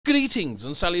Greetings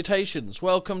and salutations.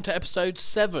 Welcome to episode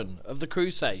 7 of the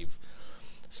Crewe Save.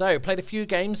 So, played a few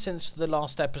games since the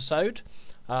last episode.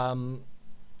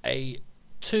 A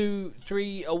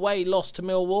 2-3 away loss to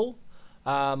Millwall.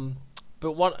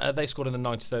 But one they scored in the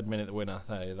 93rd minute, the winner.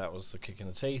 That was the kick in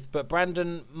the teeth. But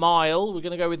Brandon Mile, we're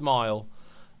going to go with Mile,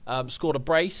 scored a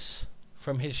brace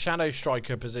from his shadow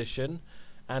striker position.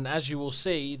 And as you will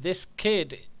see, this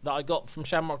kid that I got from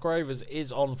Shamrock Rovers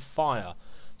is on fire.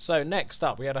 So next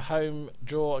up, we had a home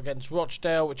draw against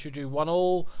Rochdale, which we do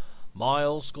 1-1.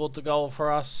 Miles scored the goal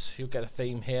for us. You'll get a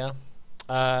theme here.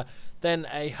 Then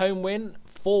a home win,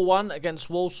 4-1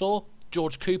 against Walsall.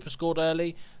 George Cooper scored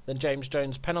early. Then James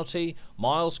Jones penalty.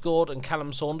 Miles scored, and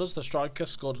Callum Saunders, the striker,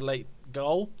 scored a late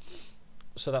goal.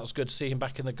 So that was good to see him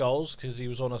back in the goals, because he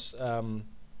was on a...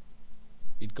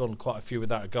 he'd gone quite a few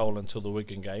without a goal until the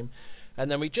Wigan game. And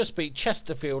then we just beat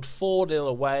Chesterfield 4-0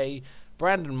 away.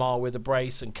 Brandon Marr with a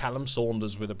brace and Callum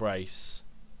Saunders with a brace.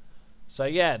 So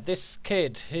yeah, this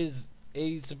kid, he's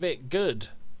a bit good.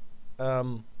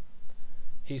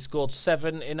 He scored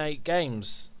 7 in 8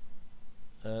 games.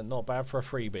 Not bad for a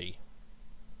freebie.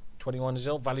 21 years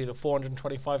old, valued at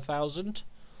 425,000.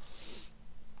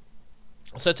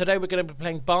 So today we're going to be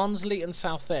playing Barnsley and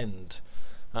Southend.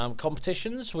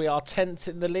 Competitions, we are 10th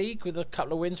in the league with a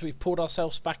couple of wins. We've pulled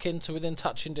ourselves back into within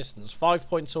touching distance, 5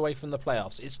 points away from the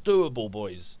playoffs. It's doable,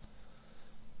 boys.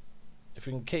 If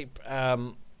we can keep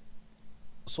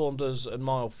Saunders and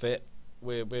Mile fit,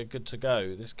 we're good to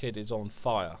go. This kid is on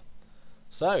fire.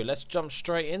 So let's jump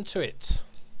straight into it.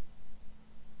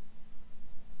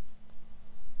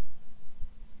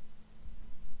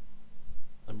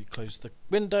 Let me close the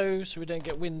window so we don't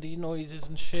get windy noises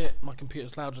and shit. My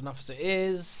computer's loud enough as it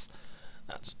is.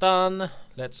 That's done.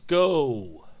 Let's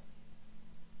go.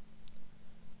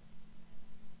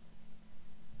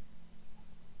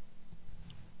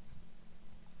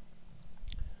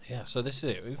 Yeah, so this is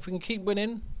it. If we can keep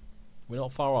winning, we're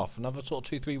not far off. Another sort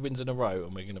of 2-3 wins in a row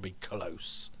and we're going to be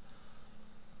close.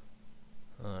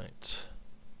 Right.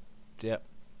 Yep.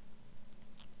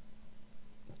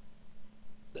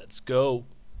 Let's go.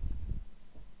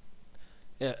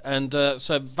 Yeah, and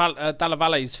so Dalla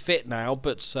Valle's fit now,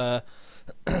 but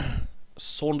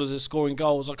Saunders is scoring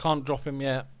goals. I can't drop him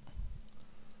yet.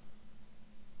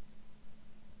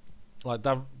 Like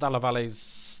Dalla Valle's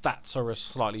stats are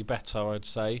slightly better, I'd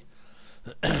say,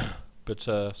 but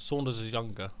Saunders is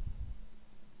younger.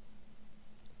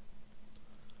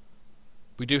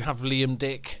 We do have Liam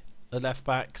Dick at left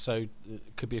back, so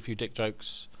it could be a few Dick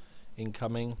jokes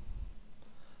incoming.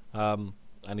 And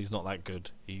he's not that good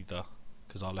either,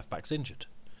 because our left back's injured.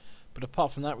 But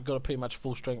apart from that, we've got a pretty much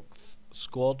full strength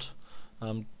squad.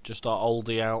 Just our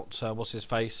oldie out. What's his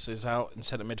face is out in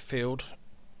centre midfield.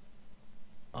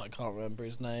 I can't remember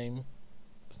his name.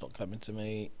 It's not coming to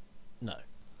me. No,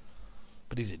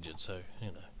 but he's injured, so you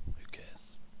know, who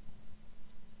cares?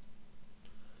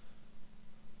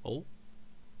 Oh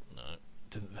no!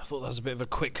 I thought that was a bit of a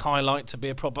quick highlight to be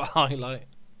a proper highlight.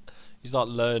 You start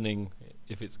learning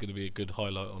if it's going to be a good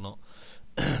highlight or not.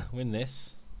 Win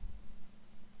this.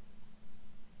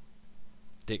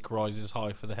 Dick rises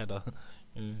high for the header.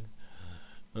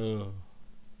 Oh.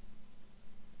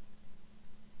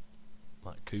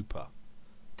 Like Cooper.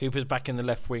 Cooper's back in the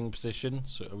left wing position,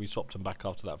 so we swapped him back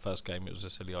after that first game. It was a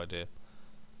silly idea.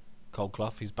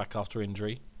 Coldclough, he's back after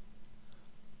injury.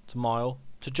 To Mile.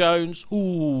 To Jones.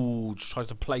 Ooh, just tries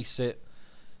to place it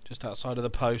just outside of the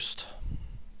post.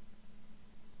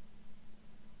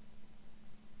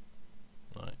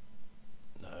 Right.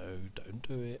 No, don't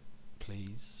do it.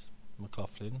 Please.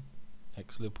 McLaughlin.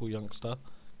 Ex-Liverpool youngster.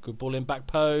 Good ball in back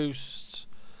post.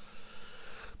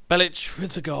 Belic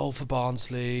with the goal for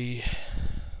Barnsley.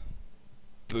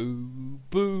 Boo,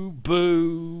 boo,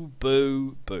 boo,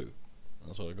 boo, boo.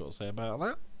 That's what I've got to say about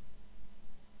that.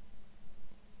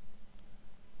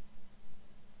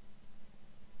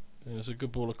 There's a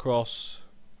good ball across.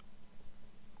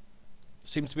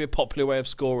 Seems to be a popular way of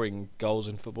scoring goals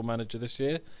in Football Manager this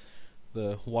year.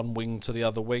 The one wing to the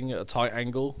other wing at a tight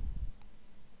angle.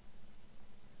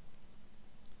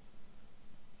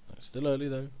 It's still early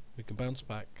though. We can bounce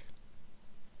back.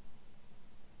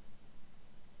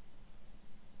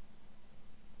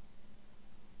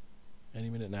 Any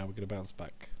minute now we're going to bounce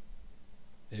back.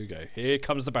 Here we go. Here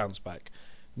comes the bounce back.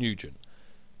 Nugent.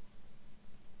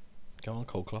 Come on,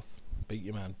 Coldclough. Beat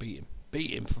your man. Beat him.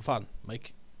 Beat him for fun.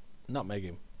 Nutmeg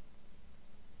him.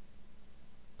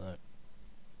 No.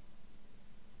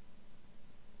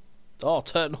 Oh,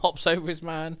 Turton hops over his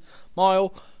man.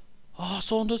 Mile. Oh,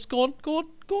 Saunders. Go on. Go on.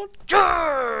 Go on.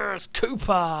 Yes!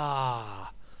 Cooper.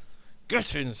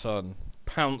 Get in, son.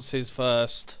 Pounces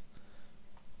first.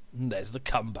 And there's the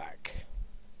comeback.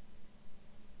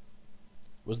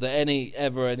 Was there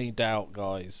ever any doubt,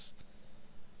 guys?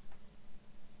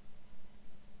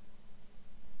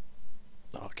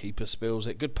 Oh, keeper spills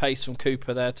it. Good pace from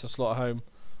Cooper there to slot home.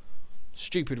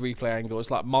 Stupid replay angle.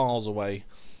 It's like miles away.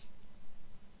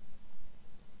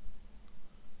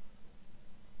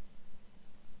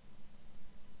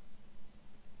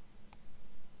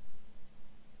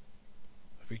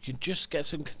 If we can just get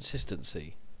some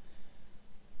consistency.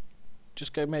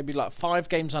 Just go maybe like 5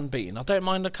 games unbeaten. I don't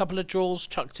mind a couple of draws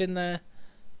chucked in there.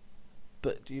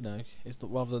 But, you know, it's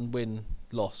not rather than win,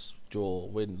 loss, draw,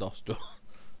 win, loss, draw.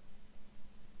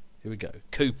 Here we go.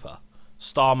 Cooper.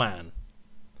 Starman.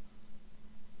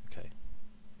 Okay.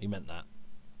 He meant that.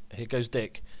 Here goes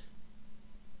Dick.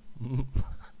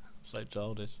 So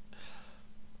childish.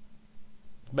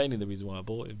 It's mainly the reason why I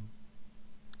bought him.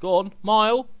 Go on.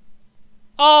 Mile.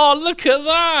 Oh, look at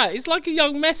that. He's like a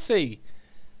young Messi.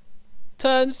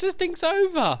 Turns, just thinks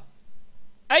over.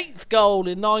 8th goal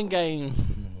in 9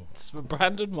 games for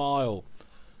Brandon Mile.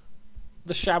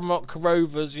 The Shamrock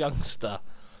Rovers youngster.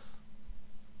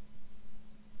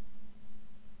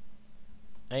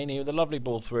 Ainey with a lovely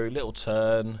ball through, little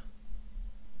turn.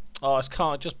 Oh, it's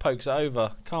calm, it just pokes it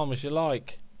over. Calm as you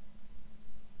like.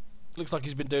 Looks like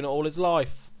he's been doing it all his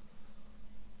life.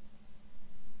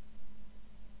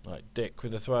 Right, Dick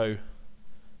with a throw.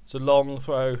 It's a long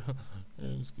throw.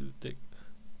 Dick.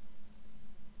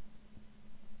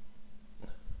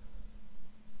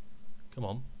 Come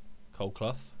on,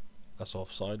 Coldclough. That's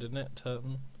offside, isn't it?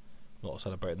 Turton. Not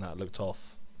celebrating that. Looked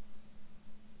off.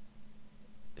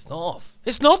 It's not off.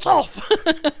 It's not off.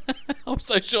 I'm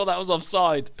so sure that was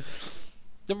offside.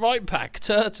 The right back,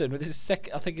 Turton, with his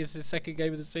second. I think it's his second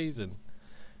game of the season.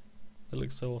 It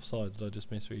looks so offside. Did I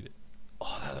just misread it?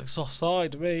 Oh, that looks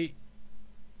offside to me.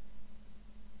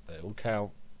 It will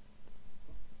count.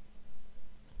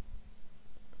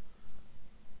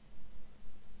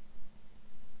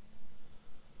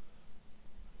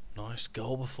 Nice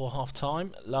goal before half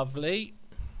time. Lovely.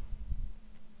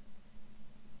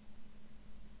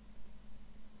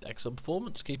 Excellent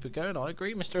performance. Keep it going. I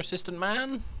agree, Mr. Assistant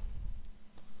Man.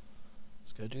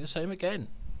 Let's go do the same again.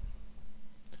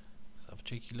 Let's have a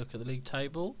cheeky look at the league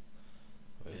table.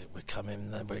 We're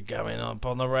going up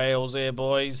on the rails here,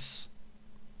 boys.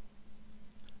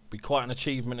 Be quite an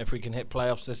achievement if we can hit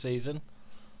playoffs this season.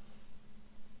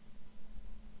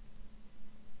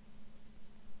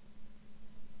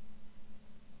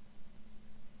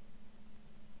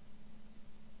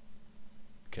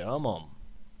 Come on.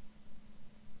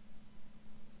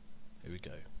 Here we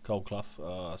go. Coldclough.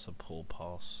 Oh, that's a poor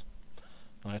pass.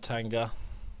 Nyatanga.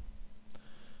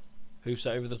 Hoofs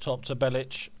it over the top to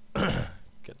Belic.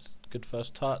 Gets good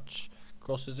first touch.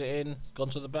 Crosses it in. Gone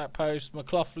to the back post.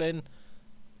 McLaughlin.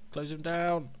 Close him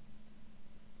down.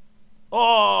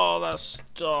 Oh, that's...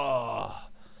 Oh.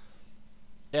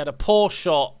 He had a poor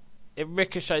shot. It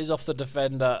ricochets off the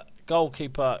defender.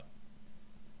 Goalkeeper...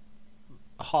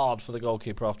 Hard for the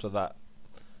goalkeeper after that.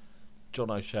 John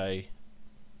O'Shea.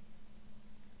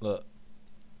 Look.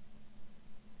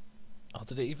 Oh,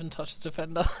 did it even touch the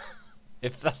defender?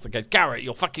 If that's the case. Garrett,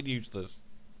 you're fucking useless.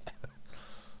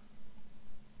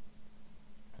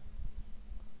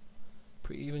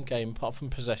 Pretty even game, apart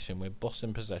from possession. We're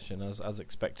bossing possession as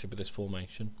expected with this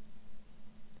formation.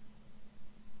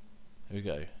 Here we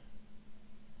go.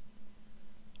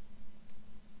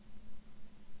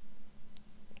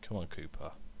 Come on,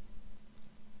 Cooper.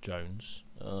 Jones.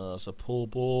 That's a poor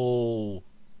ball.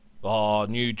 Oh,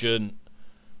 Nugent.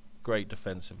 Great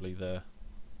defensively there.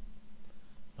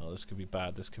 Oh, this could be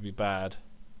bad. This could be bad.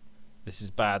 This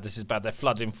is bad. This is bad. They're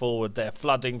flooding forward. They're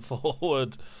flooding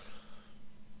forward.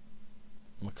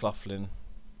 McLaughlin.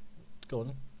 Go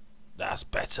on. That's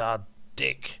better.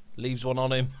 Dick. Leaves one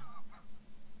on him.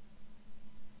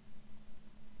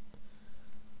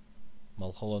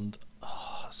 Mulholland.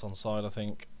 Oh, that's onside, I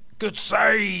think. Good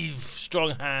save!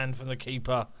 Strong hand from the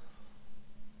keeper.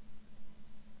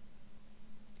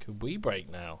 Could we break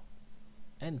now?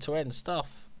 End-to-end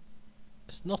stuff.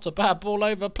 It's not a bad ball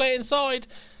over. Play inside.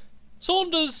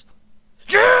 Saunders.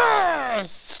 Yes!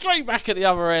 Straight back at the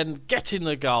other end. Getting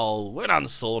the goal. Well done,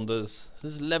 Saunders.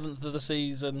 This is 11th of the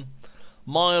season.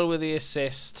 Mile with the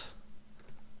assist.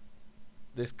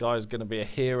 This guy's going to be a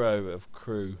hero of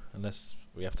Crewe unless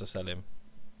we have to sell him.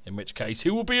 In which case,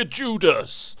 he will be a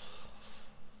Judas.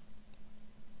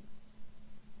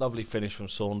 Lovely finish from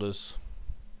Saunders.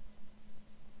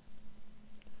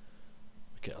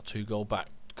 We get our 2-goal back,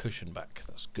 cushion back.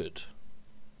 That's good.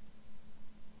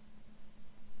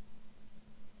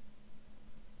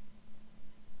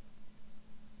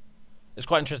 It's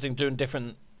quite interesting doing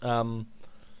different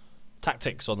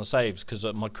tactics on the saves, because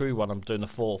at my Crewe one I'm doing a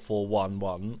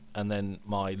 4-4-1-1, and then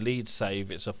my lead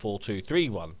save it's a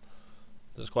 4-2-3-1.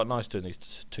 So it's quite nice doing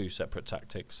these two separate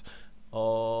tactics.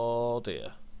 Oh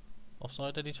dear.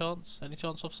 Offside, any chance? Any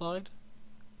chance offside?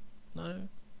 No?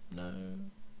 No?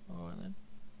 Alright then.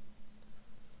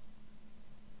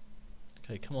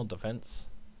 Okay, come on defence.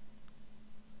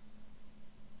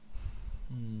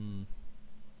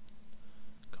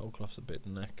 Coldclough's a bit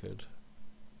knackered.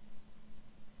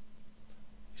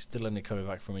 He's still only coming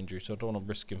back from injury, so I don't want to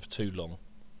risk him for too long.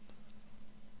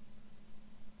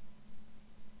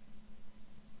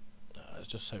 There's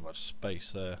just so much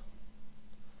space there.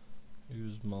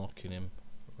 Who's marking him?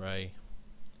 Ray.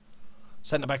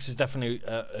 Centre backs is definitely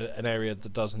an area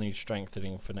that does need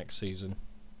strengthening for next season.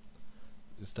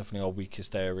 It's definitely our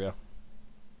weakest area.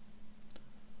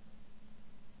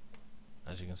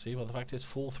 As you can see, well, the fact is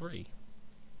 4-3.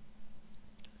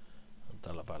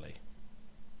 Della Valle.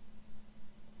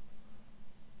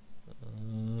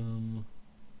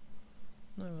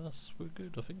 No, we're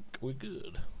good. I think we're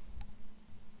good.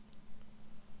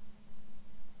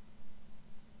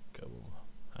 Go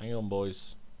on. Hang on,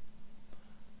 boys.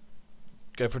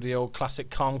 Go for the old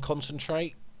classic calm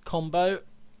concentrate combo.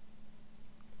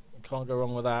 Can't go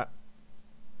wrong with that.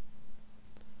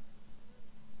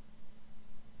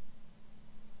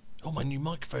 Oh, my new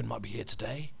microphone might be here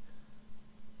today.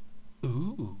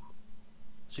 Ooh.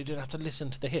 So you don't have to listen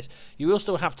to the hiss. You will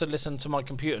still have to listen to my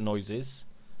computer noises,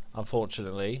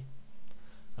 unfortunately,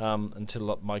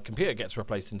 until my computer gets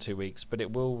replaced in 2 weeks. But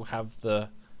it will have the,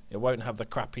 it won't have the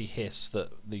crappy hiss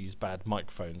that these bad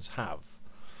microphones have.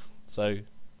 So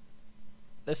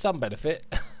there's some benefit.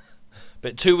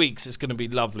 But 2 weeks, it's going to be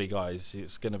lovely, guys.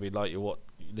 It's going to be like you're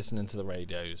listening to the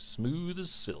radio, smooth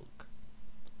as silk.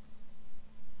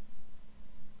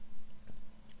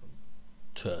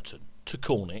 Turton to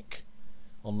Cornick,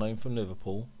 on loan from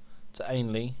Liverpool, to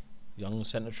Ainley, young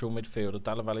central midfielder.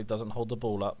 Della Valle doesn't hold the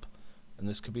ball up, and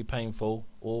this could be painful.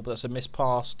 Oh, but that's a missed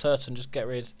pass. Turton, just get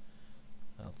rid.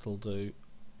 That'll do.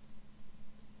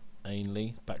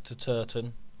 Ainley, back to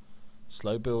Turton.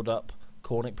 Slow build up.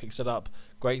 Cornick picks it up.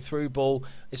 Great through ball.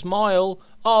 It's Mile.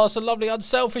 Oh, it's a lovely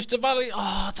unselfish Della Valle.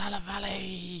 Oh, Della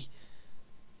Valle.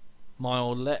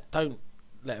 Mile, don't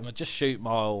let him. Just shoot,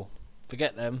 Mile.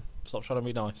 Forget them. Stop trying to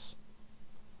be nice.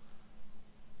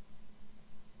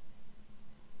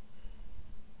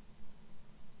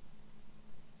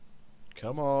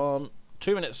 Come on.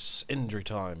 2 minutes injury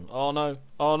time. Oh no.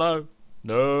 Oh no.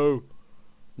 No.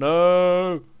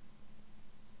 No.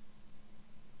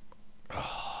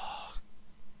 Oh,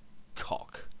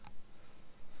 cock.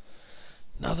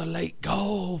 Another late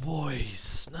goal,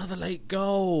 boys. Another late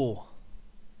goal.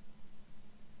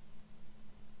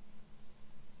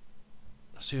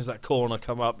 As soon as that corner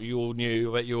come up, you all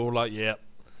knew. I bet you all like, yeah,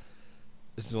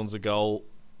 this one's a goal.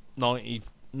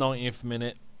 90th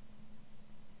minute.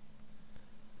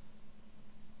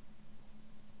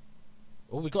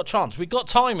 Oh, we've got a chance. We've got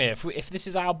time here. If this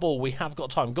is our ball, we have got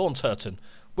time. Go on, Turton.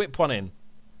 Whip one in.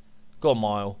 Go on,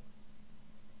 Mile.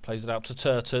 Plays it out to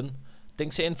Turton.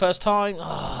 Dinks it in first time.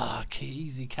 Ah,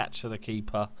 easy catch for the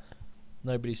keeper.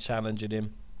 Nobody's challenging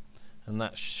him. And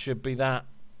that should be that.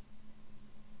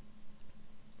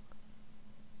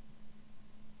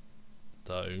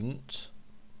 Don't.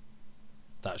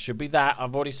 That should be that.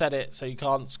 I've already said it, so you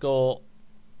can't score.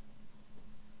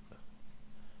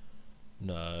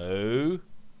 No.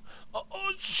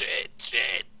 Oh, shit,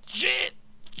 shit, shit,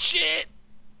 shit.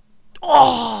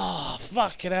 Oh,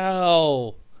 fucking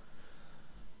hell.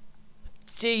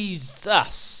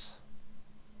 Jesus.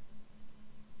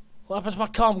 What happened to my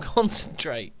calm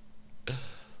concentrate? A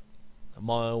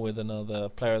Mile with another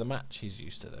player of the match. He's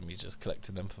used to them. He's just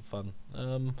collecting them for fun.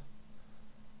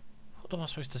 What am I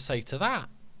supposed to say to that?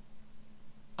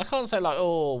 I can't say like,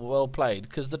 oh, well played,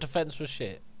 because the defence was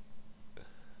shit.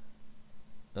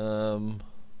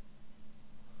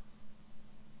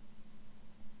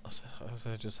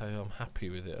 I just say I'm happy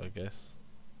with it, I guess.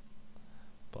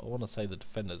 But I want to say the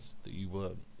defenders that you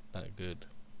weren't that good.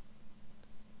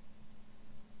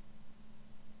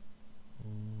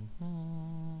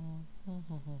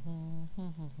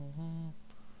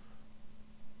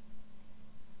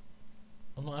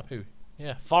 I'm not happy.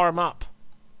 Yeah, fire him up.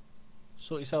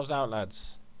 Sort yourselves out,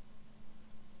 lads.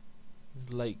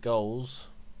 These late goals.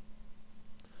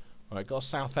 Right, got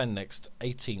Southend next,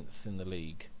 18th in the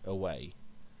league, away.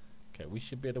 Okay, we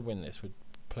should be able to win this. We're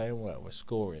playing well, we're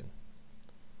scoring.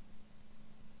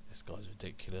 This guy's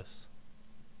ridiculous.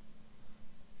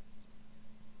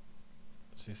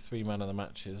 So he's 3 man of the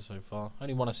matches so far.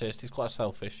 Only 1 assist, he's quite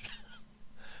selfish.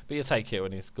 But you take it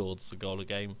when he scored the goal a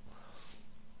game.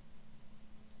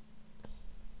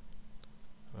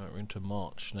 to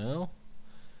March now.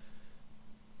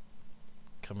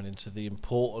 Coming into the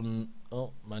important...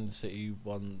 Oh, Man City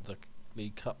won the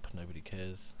League Cup. Nobody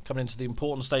cares. Coming into the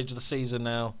important stage of the season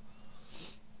now.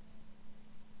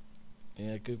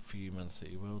 Yeah, good for you, Man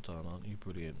City. Well done, aren't you?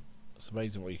 Brilliant. It's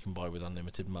amazing what you can buy with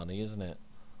unlimited money, isn't it?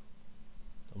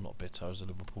 I'm not bitter. I was a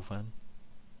Liverpool fan.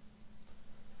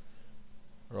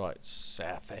 Right,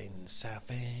 Southend.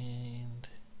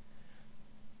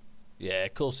 Yeah,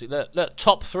 of course. Look,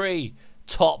 top three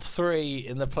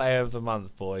in the Player of the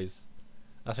Month, boys.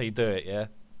 That's how you do it, yeah.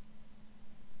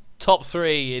 Top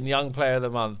 3 in Young Player of the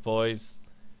Month, boys.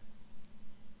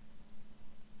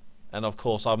 And of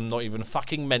course, I'm not even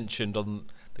fucking mentioned on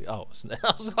the... Oh,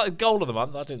 I was like Goal of the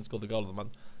Month. I didn't score the Goal of the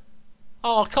Month.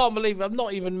 Oh, I can't believe it. I'm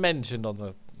not even mentioned on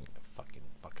the... Fucking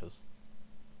fuckers.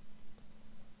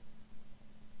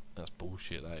 That's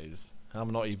bullshit, that is.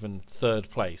 I'm not even 3rd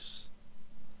place.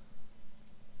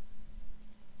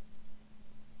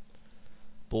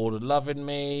 Bored of loving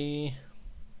me.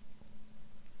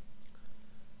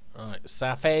 Right,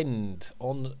 Southend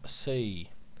on C.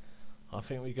 I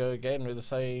think we go again with the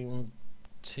same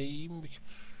team.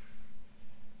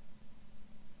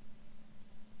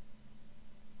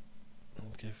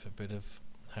 Let's go for a bit of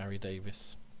Harry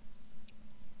Davis.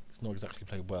 He's not exactly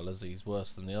played well, as he's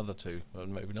worse than the other two. Well,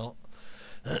 maybe not.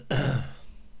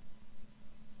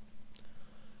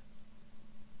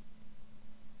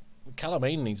 Callum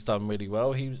Ainley's done really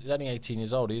well. He's only 18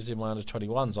 years old. He was in my under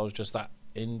 21s. I was just that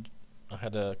in. I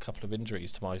had a couple of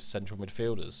injuries to my central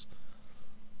midfielders,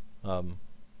 so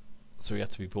he had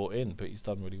to be brought in. But he's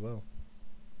done really well.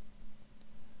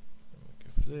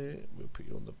 We'll put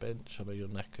you on the bench. I know you're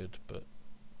knackered, but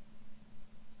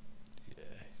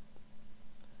yeah.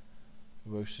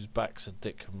 Rose's back, so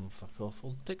Dick can fuck off.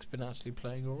 Well, Dick's been actually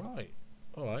playing alright.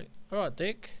 Alright,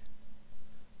 Dick.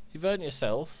 You've earned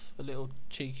yourself a little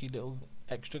cheeky little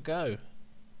extra go.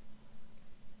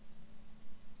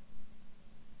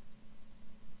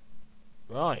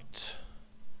 Right.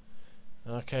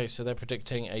 Okay, so they're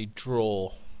predicting a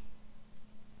draw.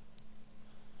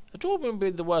 A draw wouldn't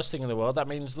be the worst thing in the world. That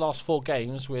means the last 4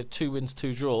 games we're 2 wins,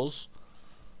 2 draws.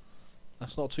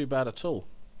 That's not too bad at all.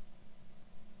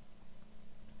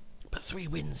 But 3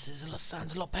 wins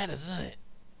sounds a lot better, doesn't it?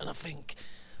 And I think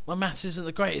my maths isn't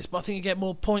the greatest, but I think you get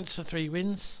more points for 3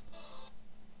 wins.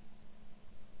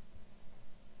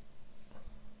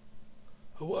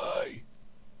 Away.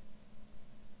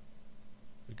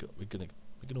 We're gonna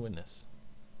win this.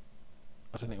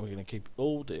 I don't think we're gonna keep.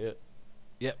 Oh dear.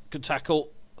 Yep, good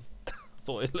tackle.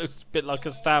 Thought it looked a bit like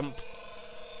a stamp.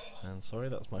 And sorry,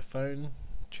 that's my phone.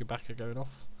 Chewbacca going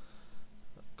off.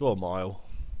 Go on, Mile.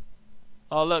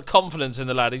 Oh look, confidence in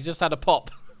the lad. He's just had a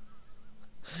pop.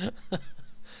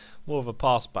 More of a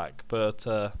pass back, but that's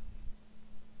a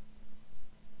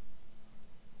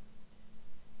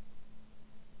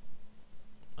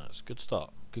good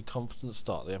start. Good confident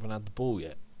start. They haven't had the ball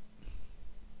yet.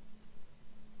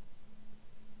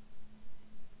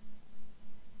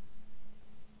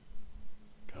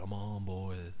 Come on,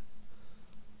 boy.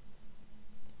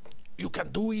 You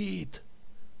can do it.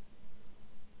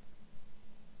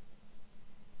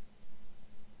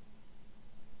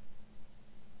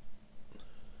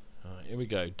 Alright, here we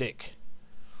go. Dick.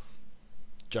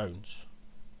 Jones.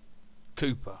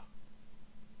 Cooper.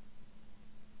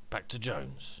 Back to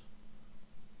Jones.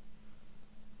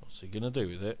 What's he going to do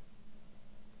with it?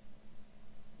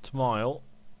 To Mile.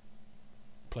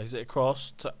 Plays it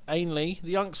across to Ainley,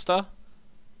 the youngster.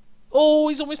 Oh,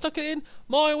 he's almost stuck it in.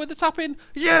 Mile with the tap in.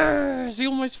 Yes! He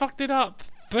almost fucked it up.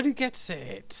 But he gets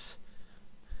it.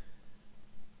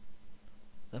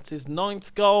 That's his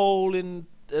 9th goal in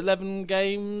 11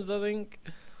 games, I think.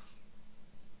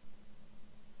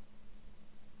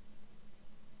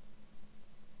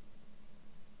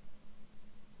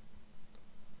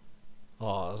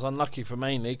 Oh, it was unlucky for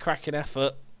Ainley. Cracking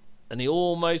effort. And he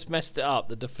almost messed it up.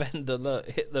 The defender, look,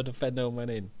 hit the defender and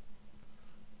went in.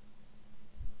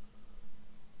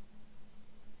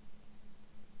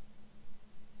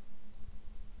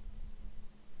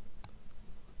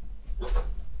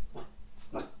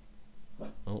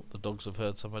 Oh, the dogs have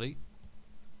heard somebody.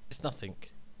 It's nothing,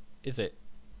 is it?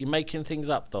 You're making things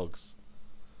up, dogs.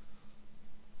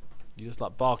 You just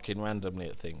like barking randomly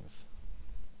at things.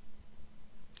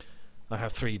 I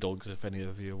have 3 dogs, if any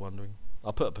of you are wondering.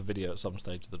 I'll put up a video at some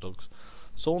stage of the dogs.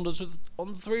 Saunders with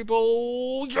on the 3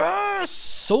 ball. Yes!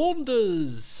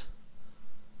 Saunders!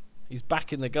 He's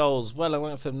back in the goals. Well, I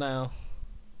want him now.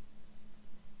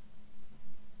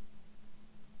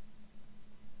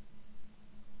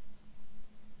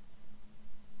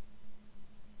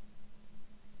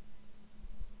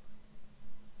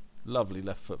 Lovely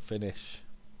left foot finish.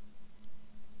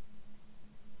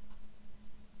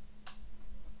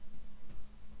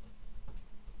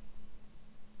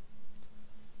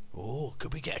 Oh,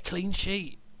 could we get a clean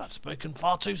sheet? I've spoken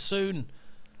far too soon.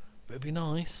 But it'd be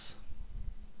nice.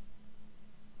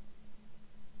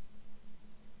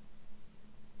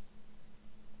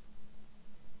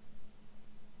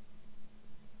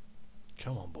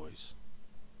 Come on, boys.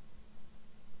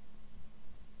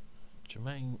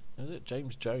 Jermaine, is it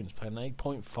James Jones playing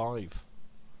 8.5?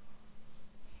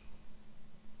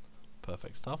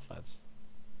 Perfect stuff, lads.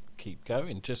 Keep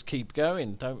going. Just keep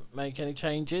going. Don't make any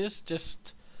changes.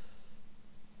 Just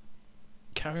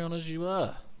carry on as you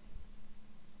were.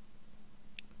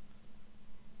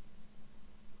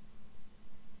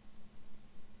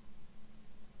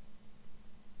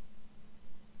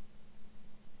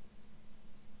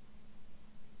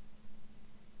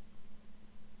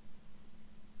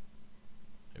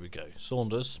 Here we go.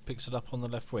 Saunders picks it up on the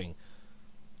left wing.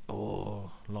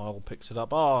 Oh, Lyle picks it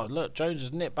up. Oh, look, Jones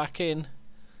has nipped back in.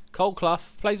 Colclough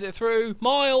plays it through.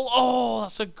 Mile. Oh,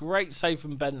 that's a great save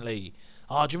from Bentley.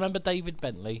 Oh, do you remember David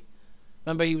Bentley?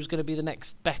 Remember he was going to be the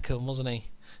next Beckham, wasn't he?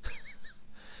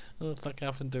 Looks like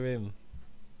happened to him.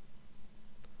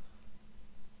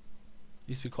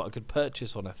 Used to be quite a good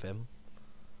purchase on FM.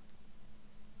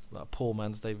 It's like a poor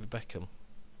man's David Beckham.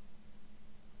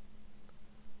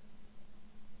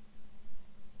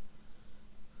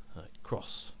 Right,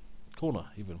 cross. Corner,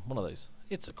 even. One of those.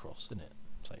 It's a cross, isn't it?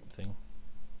 Same thing.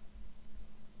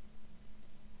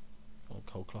 Oh,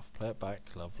 Colclough, play it back.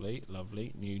 Lovely,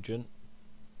 lovely. Nugent.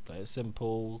 Play it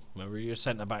simple. Remember, you're a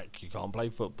centre-back. You can't play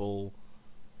football.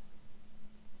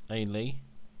 Ainley.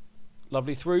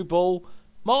 Lovely through ball.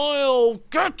 Mile.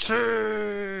 Get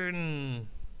in!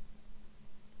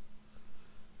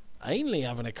 Ainley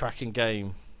having a cracking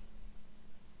game.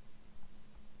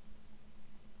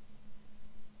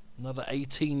 Another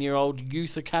 18-year-old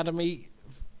youth academy.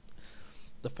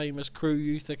 The famous Crewe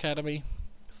Youth Academy.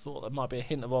 Thought there might be a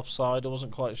hint of offside. I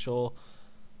wasn't quite sure.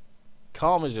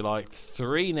 Calm as you like.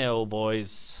 3-0,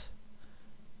 boys.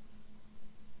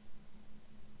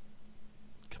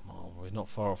 Come on, we're not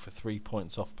far off with 3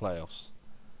 points off playoffs.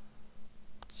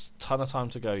 It's a ton of time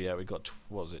to go. Yeah, we've got,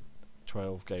 what was it,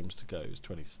 12 games to go. It's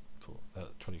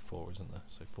 24, isn't there?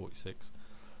 So 46.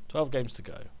 12 games to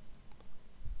go.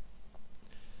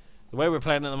 The way we're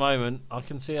playing at the moment, I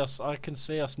can see us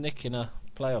nicking a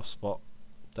playoff spot.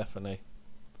 Definitely.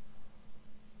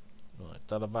 Right,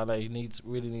 Della Valle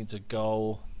really needs a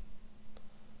goal.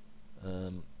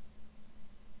 Anybody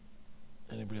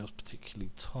else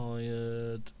particularly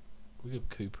tired? We give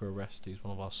Cooper a rest. He's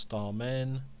one of our star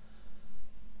men.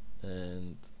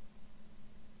 And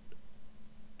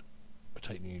we'll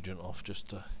take Nugent off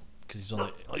just because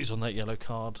he's on that yellow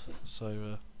card.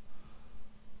 So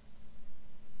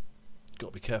got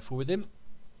to be careful with him.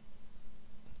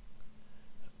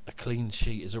 A clean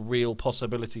sheet is a real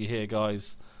possibility here,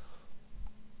 guys.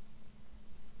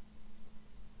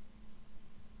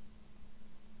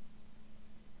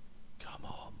 Come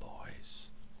on, boys.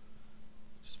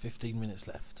 Just 15 minutes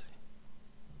left.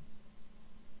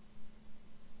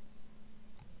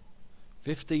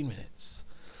 15 minutes.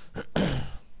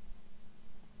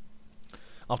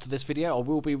 After this video, I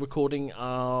will be recording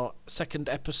our second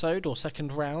episode or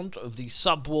second round of the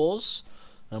Sub Wars,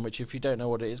 which, if you don't know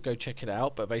what it is, go check it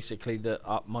out. But basically,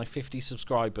 my 50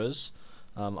 subscribers,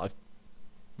 I've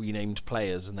renamed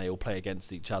players, and they all play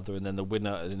against each other, and then the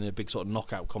winner in a big sort of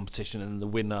knockout competition, and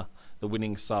the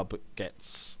winning sub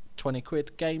gets 20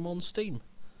 quid game on Steam,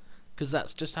 because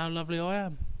that's just how lovely I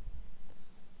am.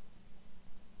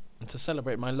 And to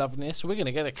celebrate my loveliness, we're going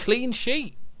to get a clean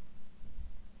sheet,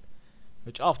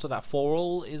 which after that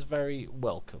 4-all is very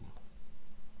welcome.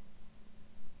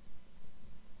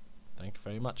 Thank you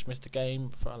very much, Mr.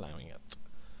 Game, for allowing it.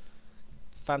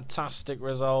 Fantastic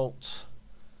result.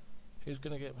 Who's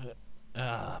going to get...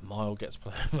 Mile gets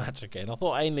player match again. I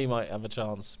thought Ainley might have a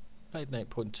chance. Played an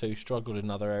 8.2, struggled in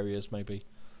other areas maybe.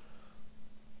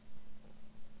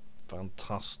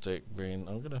 Fantastic. I'm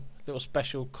going to... little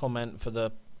special comment for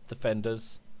the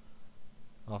defenders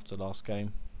after last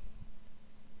game.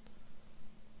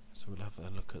 So we'll have a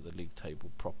look at the league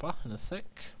table proper in a sec.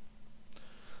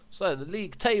 So the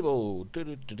league table,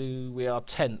 we are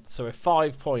 10th, so we're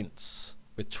 5 points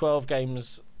with 12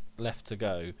 games left to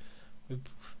go.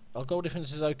 Our goal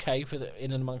difference is okay for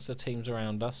in and amongst the teams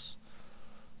around us,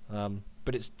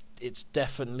 but it's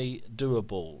definitely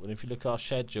doable. And if you look at our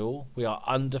schedule, we are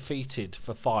undefeated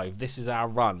for 5. This is our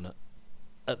run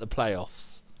at the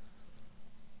playoffs.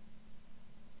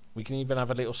 We can even have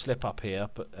a little slip up here,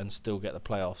 and still get the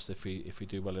playoffs if we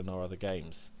do well in our other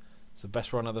games. It's the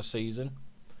best run of the season.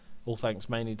 All thanks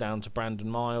mainly down to Brandon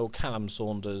Mile, Callum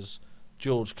Saunders,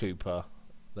 George Cooper.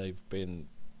 They've been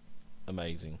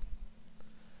amazing.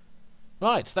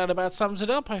 Right, that about sums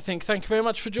it up, I think. Thank you very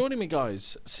much for joining me,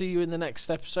 guys. See you in the next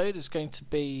episode. It's going to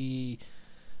be...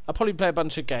 I'll probably play a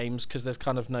bunch of games because there's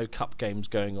kind of no cup games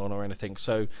going on or anything.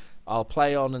 So I'll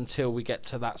play on until we get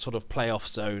to that sort of playoff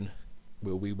zone.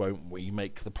 Won't we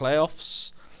make the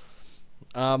playoffs?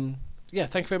 Yeah,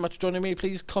 thank you very much for joining me.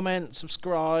 Please comment,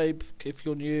 subscribe if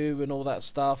you're new and all that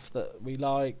stuff that we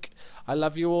like. I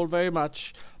love you all very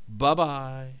much.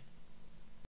 Bye-bye.